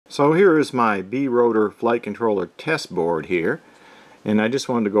So here is my BeeRotor flight controller test board here, and I just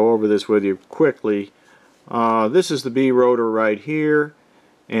wanted to go over this with you quickly. This is the BeeRotor right here,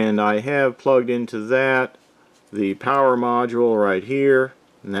 and I have plugged into that the power module right here,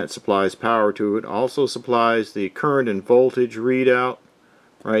 and that supplies power to it. Also supplies the current and voltage readout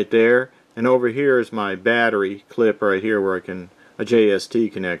right there, and over here is my battery clip right here where I can, a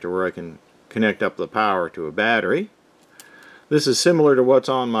JST connector where I can connect up the power to a battery. This is similar to what's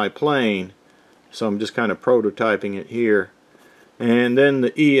on my plane, so I'm just kind of prototyping it here. And then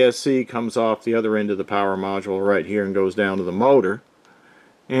the ESC comes off the other end of the power module right here and goes down to the motor.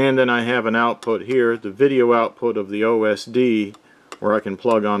 And then I have an output here, the video output of the OSD, where I can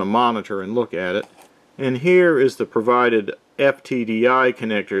plug on a monitor and look at it. And here is the provided FTDI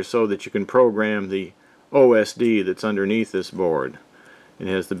connector so that you can program the OSD that's underneath this board. It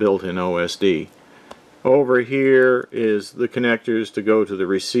has the built-in OSD. Over here is the connectors to go to the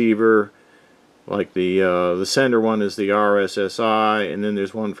receiver, like the sender one is the RSSI, and then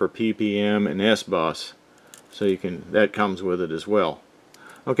there's one for PPM and S-Bus, so you can, that comes with it as well.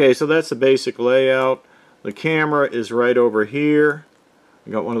 Okay, so that's the basic layout. The camera is right over here.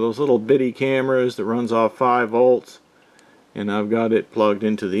 I got one of those little bitty cameras that runs off 5 volts, and I've got it plugged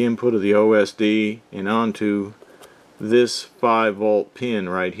into the input of the OSD and onto this 5-volt pin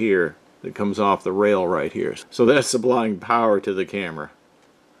right here that comes off the rail right here. So that's supplying power to the camera.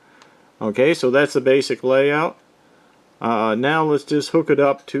 Okay, so that's the basic layout. Now let's just hook it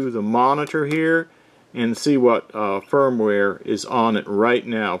up to the monitor here and see what firmware is on it right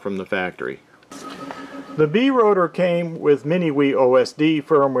now from the factory. The BeeRotor came with Mini Wii OSD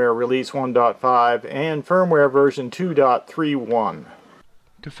firmware release 1.5 and firmware version 2.31.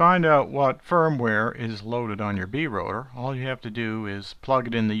 To find out what firmware is loaded on your BeeRotor, all you have to do is plug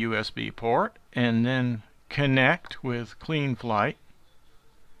it in the USB port and then connect with Cleanflight.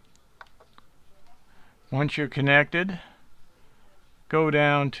 Once you're connected, go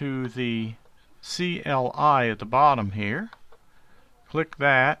down to the CLI at the bottom here, click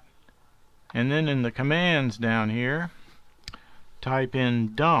that, and then in the commands down here, type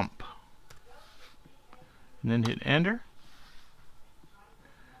in dump, and then hit enter.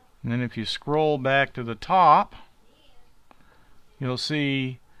 And then if you scroll back to the top, you'll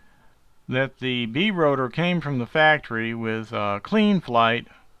see that the BeeRotor came from the factory with Cleanflight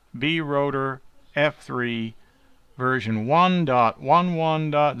BeeRotor F3 version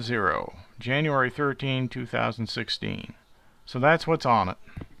 1.11.0, January 13, 2016. So that's what's on it.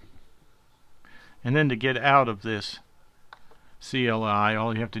 And then to get out of this CLI,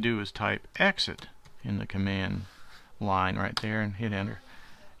 all you have to do is type exit in the command line right there and hit enter.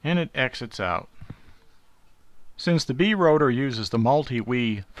 And it exits out. Since the BeeRotor uses the Multi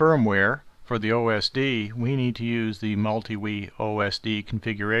Wii firmware for the OSD, we need to use the Multi Wii OSD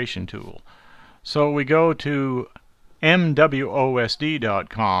configuration tool. So we go to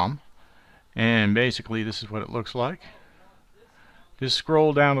mwosd.com, and basically this is what it looks like. Just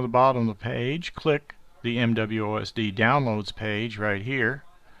scroll down to the bottom of the page, click the MWOSD downloads page right here.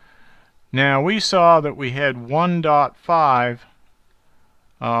 Now we saw that we had 1.5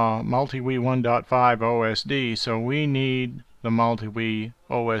 Multi Wii 1.5 OSD, so we need the Multi Wii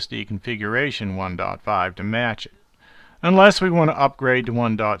OSD configuration 1.5 to match it, unless we want to upgrade to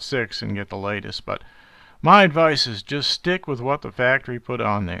 1.6 and get the latest. But my advice is just stick with what the factory put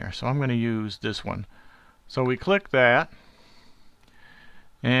on there, so I'm going to use this one. So we click that,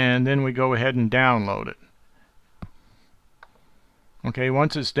 and then we go ahead and download it. Okay,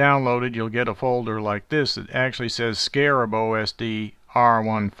 once it's downloaded, you'll get a folder like this that actually says Scarab OSD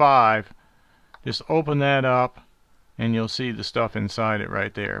R15. Just open that up and you'll see the stuff inside it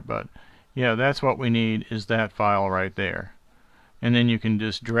right there. But yeah, that's what we need, is that file right there. And then you can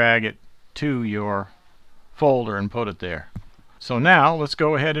just drag it to your folder and put it there. So now let's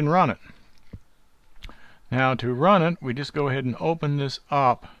go ahead and run it. Now to run it, we just go ahead and open this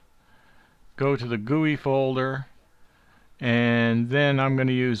up, go to the GUI folder, and then I'm going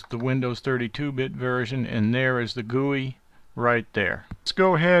to use the Windows 32-bit version, and there is the GUI right there. Let's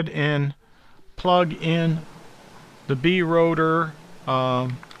go ahead and plug in the BeeRotor. Now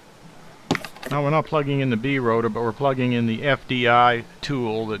we're not plugging in the BeeRotor, but we're plugging in the FDI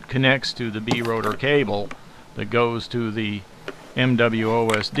tool that connects to the BeeRotor cable that goes to the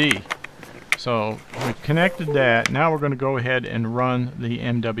MWOSD. So we've connected that. Now we're going to go ahead and run the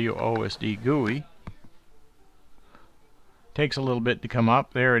MWOSD GUI. Takes a little bit to come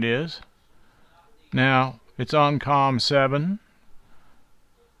up. There it is. Now it's on COM 7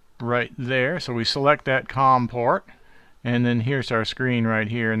 right there, so we select that COM port, and then here's our screen right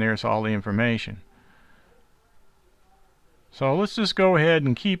here, and there's all the information. So let's just go ahead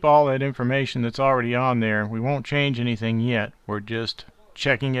and keep all that information that's already on there. We won't change anything yet. We're just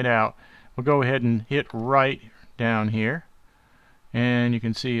checking it out. We'll go ahead and hit write down here, and you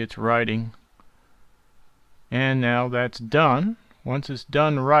can see it's writing. And now that's done. Once it's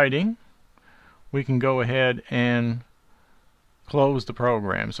done writing, we can go ahead and close the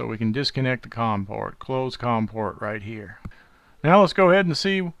program. So we can disconnect the COM port, close COM port right here. Now let's go ahead and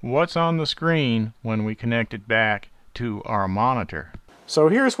see what's on the screen when we connect it back to our monitor. So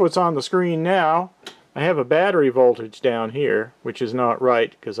here's what's on the screen now. I have a battery voltage down here, which is not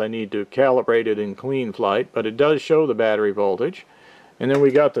right because I need to calibrate it in Cleanflight, but it does show the battery voltage. And then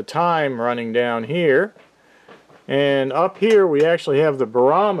we got the time running down here. And up here we actually have the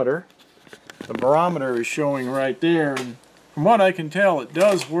barometer. The barometer is showing right there, and from what I can tell it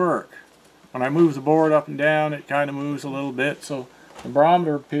does work. When I move the board up and down it kind of moves a little bit, so the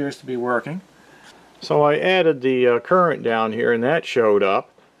barometer appears to be working. So I added the current down here and that showed up,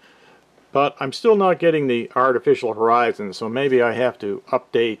 but I'm still not getting the artificial horizon, so maybe I have to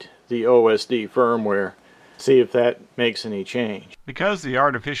update the OSD firmware, see if that makes any change. Because the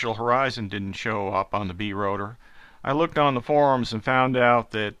artificial horizon didn't show up on the BeeRotor, I looked on the forums and found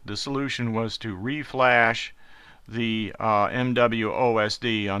out that the solution was to reflash the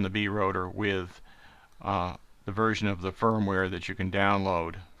MWOSD on the BeeRotor with the version of the firmware that you can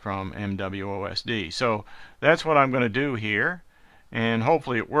download from MWOSD. So that's what I'm going to do here, and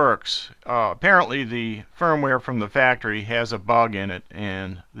hopefully it works. Apparently the firmware from the factory has a bug in it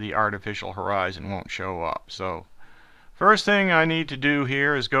and the artificial horizon won't show up. So first thing I need to do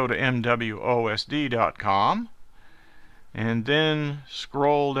here is go to MWOSD.com and then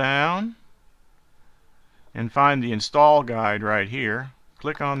scroll down and find the install guide right here.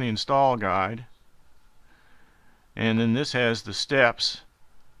 Click on the install guide, and then this has the steps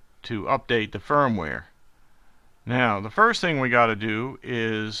to update the firmware. Now the first thing we got to do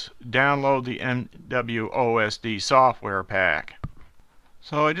is download the MWOSD software pack.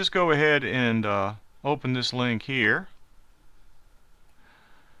 So I just go ahead and open this link here,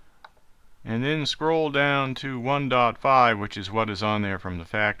 and then scroll down to 1.5, which is what is on there from the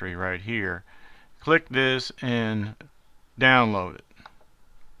factory right here. Click this and download it.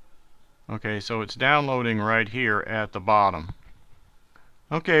 Okay, so it's downloading right here at the bottom.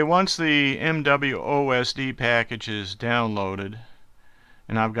 Okay, once the MWOSD package is downloaded,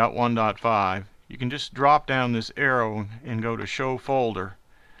 and I've got 1.5, you can just drop down this arrow and go to Show Folder,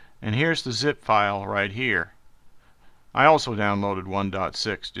 and here's the zip file right here. I also downloaded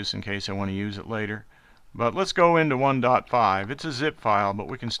 1.6 just in case I want to use it later, but let's go into 1.5. It's a zip file, but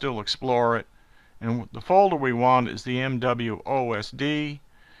we can still explore it. And the folder we want is the MWOSD,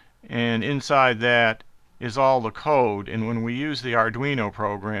 and inside that is all the code, and when we use the Arduino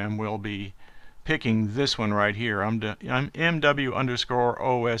program we'll be picking this one right here. I'm MW_OSDINO.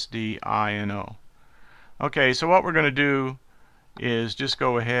 Okay, so what we're going to do is just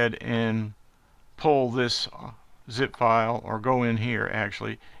go ahead and pull this zip file, or go in here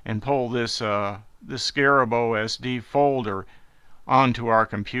actually and pull this this Scarab OSD folder onto our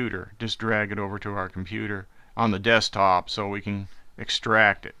computer. Just drag it over to our computer on the desktop so we can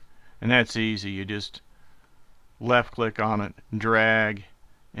extract it. And that's easy. You just left click on it, drag,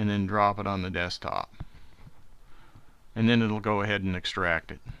 and then drop it on the desktop. And then it'll go ahead and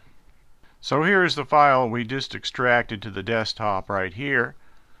extract it. So here's the file we just extracted to the desktop right here.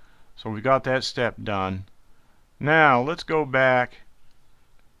 So we got that step done. Now let's go back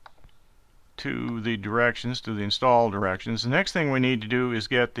to the directions, to the install directions. The next thing we need to do is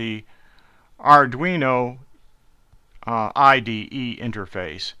get the Arduino IDE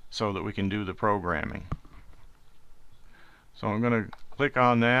interface so that we can do the programming. So I'm going to click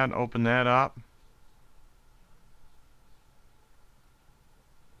on that, open that up.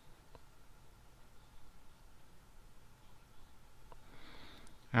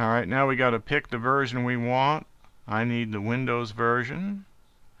 Alright, now we got to pick the version we want. I need the Windows version.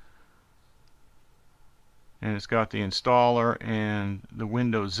 And it's got the installer and the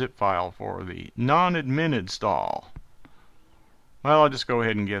Windows zip file for the non-admin install. Well, I'll just go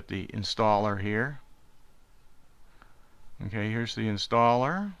ahead and get the installer here. Okay, here's the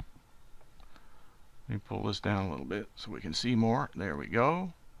installer. Let me pull this down a little bit so we can see more. There we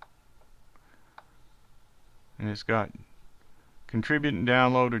go. And it's got contribute and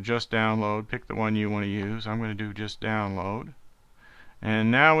download or just download. Pick the one you want to use. I'm going to do just download.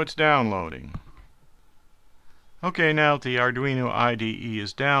 And now it's downloading. Okay, now that the Arduino IDE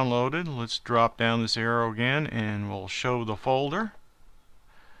is downloaded, let's drop down this arrow again and we'll show the folder.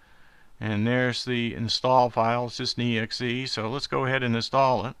 And there's the install file. It's just an exe, so let's go ahead and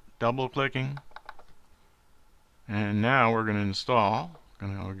install it. Double clicking And now we're going to install.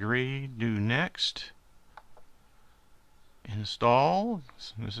 Going to agree, do next, install.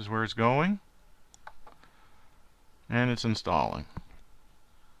 So this is where it's going, and it's installing.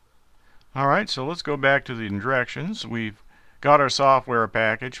 Alright, so let's go back to the directions. We've got our software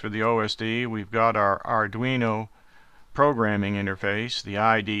package for the OSD. We've got our Arduino programming interface, the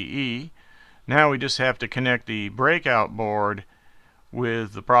IDE. Now we just have to connect the breakout board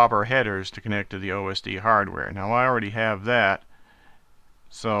with the proper headers to connect to the OSD hardware. Now I already have that,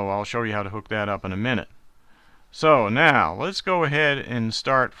 so I'll show you how to hook that up in a minute. So now let's go ahead and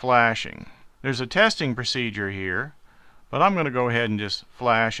start flashing. There's a testing procedure here, but I'm going to go ahead and just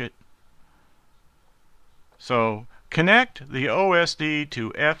flash it. So connect the OSD to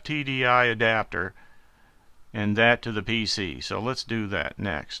FTDI adapter and that to the PC. So let's do that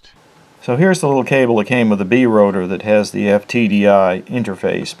next. So here's the little cable that came with the BeeRotor that has the FTDI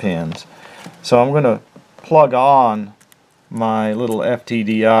interface pins. So I'm going to plug on my little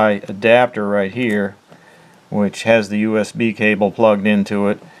FTDI adapter right here, which has the USB cable plugged into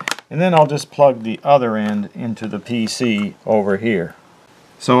it, and then I'll just plug the other end into the PC over here.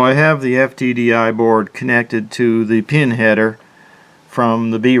 So I have the FTDI board connected to the pin header from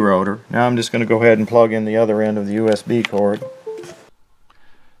the BeeRotor. Now I'm just going to go ahead and plug in the other end of the USB cord.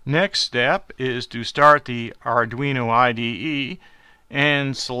 Next step is to start the Arduino IDE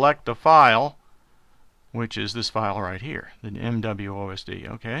and select the file, which is this file right here, the MWOSD.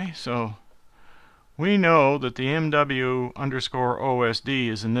 Okay, so we know that the MW_OSD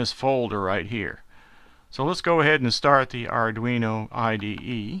is in this folder right here. So let's go ahead and start the Arduino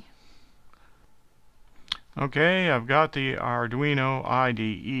IDE. Okay, I've got the Arduino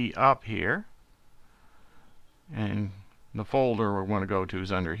IDE up here, and the folder we want to go to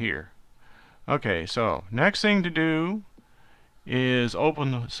is under here. Okay, so next thing to do is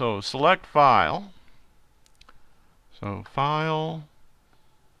open, so select File, so File,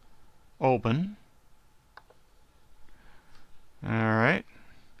 Open. Alright,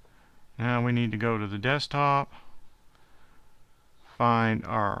 now we need to go to the desktop, find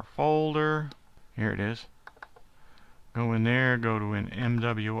our folder, here it is, go in there, go to an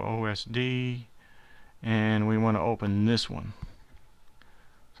MWOSD, and we want to open this one.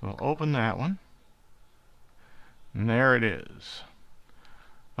 So we'll open that one, and there it is.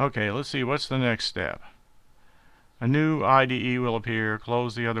 Okay, let's see, what's the next step? A new IDE will appear.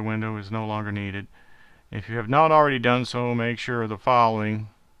 Close the other window, is no longer needed. If you have not already done so, make sure of the following: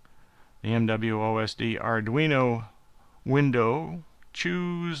 the MWOSD Arduino window,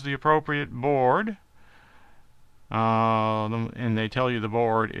 choose the appropriate board, and they tell you the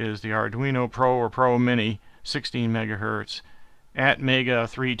board is the Arduino Pro or Pro Mini 16 MHz at Mega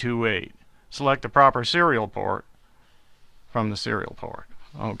 328. Select the proper serial port from the serial port.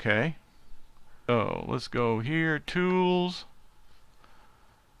 Okay, so let's go here, Tools,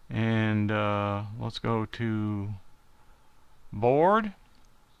 and let's go to Board.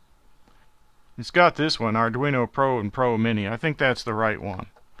 It's got this one, Arduino Pro and Pro Mini. I think that's the right one.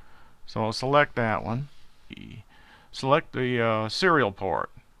 So I'll select that one. Select the serial port.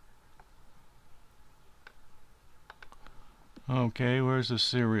 Okay, where's the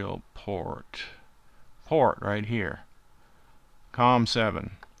serial port? Port right here.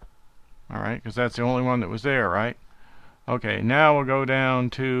 COM7. Alright, because that's the only one that was there, right? Okay, now we'll go down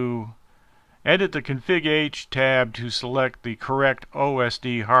to Edit the Config H tab to select the correct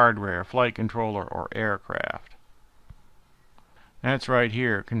OSD hardware, flight controller or aircraft. That's right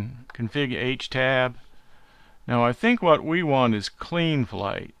here, Config H tab. Now I think what we want is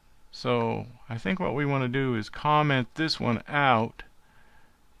Cleanflight. So I think what we want to do is comment this one out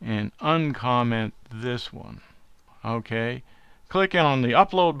and uncomment this one. Okay, click on the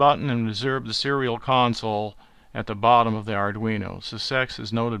upload button and observe the serial console at the bottom of the Arduino. Success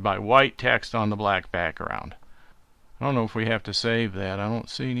is noted by white text on the black background. I don't know if we have to save that. I don't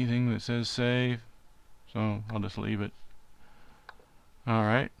see anything that says save, so I'll just leave it.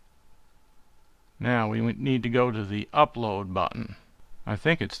 Alright, now we need to go to the upload button. I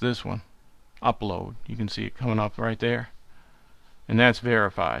think it's this one, upload. You can see it coming up right there, and that's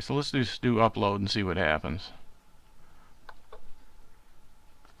verify. So let's just do upload and see what happens.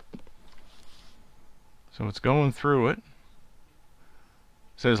 So it's going through it. It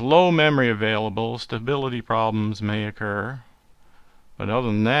says low memory available, stability problems may occur, but other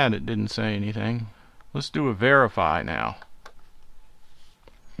than that it didn't say anything. Let's do a verify now.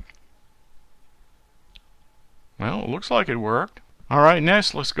 Well, it looks like it worked. Alright,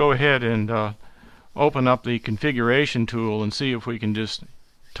 next let's go ahead and open up the configuration tool and see if we can just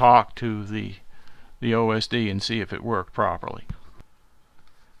talk to the OSD and see if it worked properly.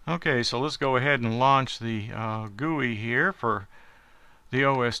 Okay, so let's go ahead and launch the GUI here for the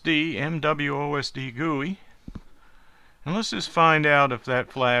OSD, MWOSD GUI. And let's just find out if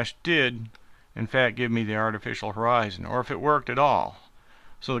that flash did in fact give me the artificial horizon, or if it worked at all.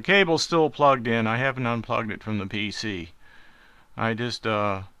 So the cable's still plugged in. I haven't unplugged it from the PC. I just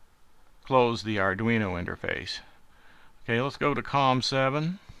closed the Arduino interface. Okay, let's go to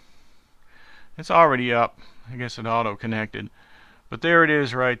COM7. It's already up. I guess it auto-connected. But there it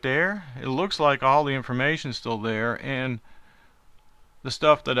is right there. It looks like all the information's still there, and the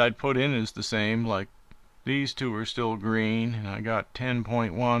stuff that I'd put in is the same. Like these two are still green, and I got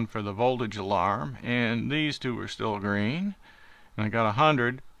 10.1 for the voltage alarm, and these two are still green, and I got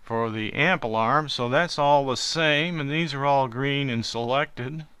 100 for the amp alarm, so that's all the same, and these are all green and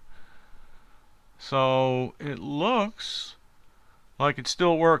selected. So it looks like it's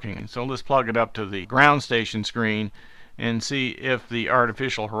still working. So let's plug it up to the ground station screen and see if the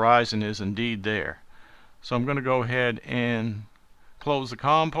artificial horizon is indeed there. So I'm going to go ahead and close the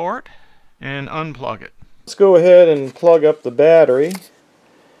COM port and unplug it. Let's go ahead and plug up the battery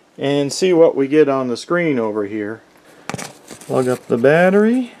and see what we get on the screen over here. Plug up the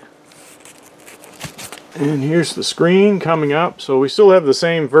battery, and here's the screen coming up. So we still have the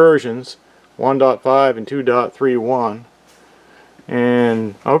same versions, 1.5 and 2.31.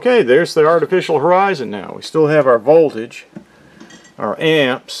 And okay, there's the artificial horizon now. We still have our voltage, our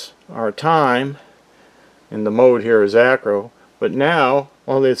amps, our time, and the mode here is acro. But now,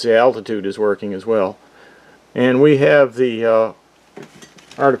 well, it's the altitude is working as well. And we have the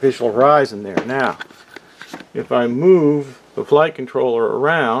artificial horizon there. Now, if I move the flight controller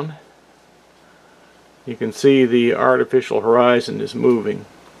around, you can see the artificial horizon is moving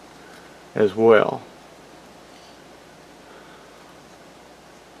as well.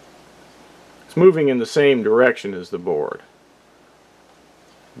 It's moving in the same direction as the board,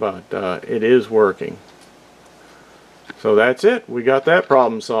 but it is working. So that's it. We got that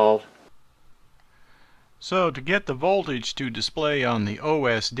problem solved. So to get the voltage to display on the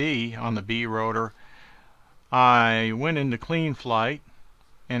OSD on the BeeRotor, I went into Cleanflight,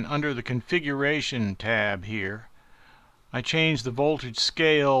 and under the configuration tab here, I changed the voltage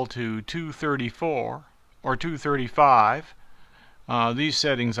scale to 234 or 235. These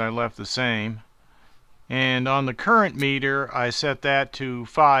settings I left the same, and on the current meter I set that to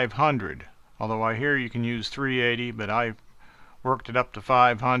 500, although I hear you can use 380, but I worked it up to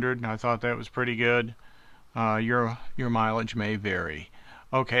 500 and I thought that was pretty good. Your mileage may vary.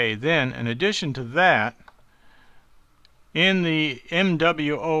 Okay, then in addition to that, in the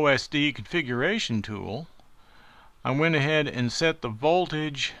MWOSD configuration tool, I went ahead and set the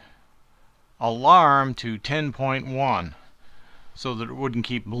voltage alarm to 10.1 so that it wouldn't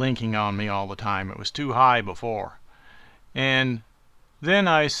keep blinking on me all the time. It was too high before. And then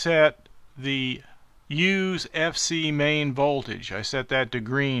I set the use FC main voltage. I set that to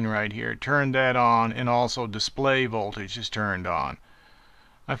green right here. Turned that on, and also display voltage is turned on.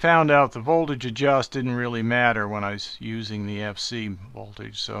 I found out the voltage adjust didn't really matter when I was using the FC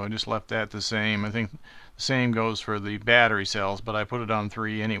voltage, so I just left that the same. I think the same goes for the battery cells, but I put it on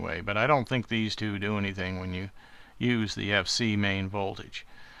 3 anyway. But I don't think these two do anything when you use the FC main voltage.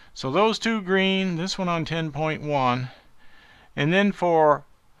 So those two green, this one on 10.1, and then for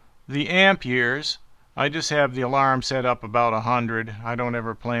the amperes, I just have the alarm set up about 100. I don't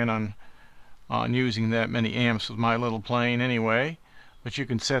ever plan on using that many amps with my little plane anyway, but you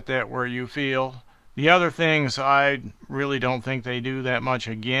can set that where you feel. The other things, I really don't think they do that much.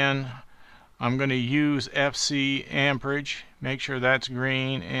 Again, I'm going to use FC amperage, make sure that's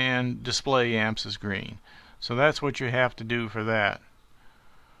green, and display amps is green. So that's what you have to do for that.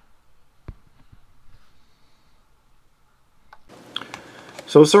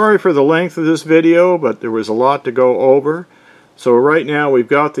 So sorry for the length of this video, but there was a lot to go over. So right now we've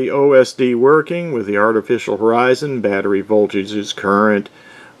got the OSD working with the artificial horizon, battery voltage is current,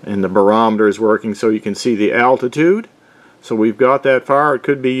 and the barometer is working so you can see the altitude. So we've got that far. It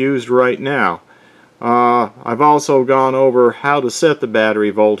could be used right now. I've also gone over how to set the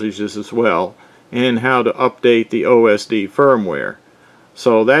battery voltages as well, and how to update the OSD firmware.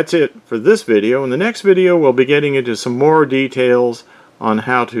 So that's it for this video. In the next video we'll be getting into some more details on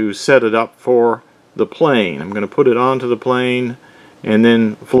how to set it up for the plane. I'm going to put it onto the plane and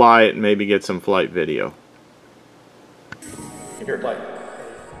then fly it and maybe get some flight video. Here, flight.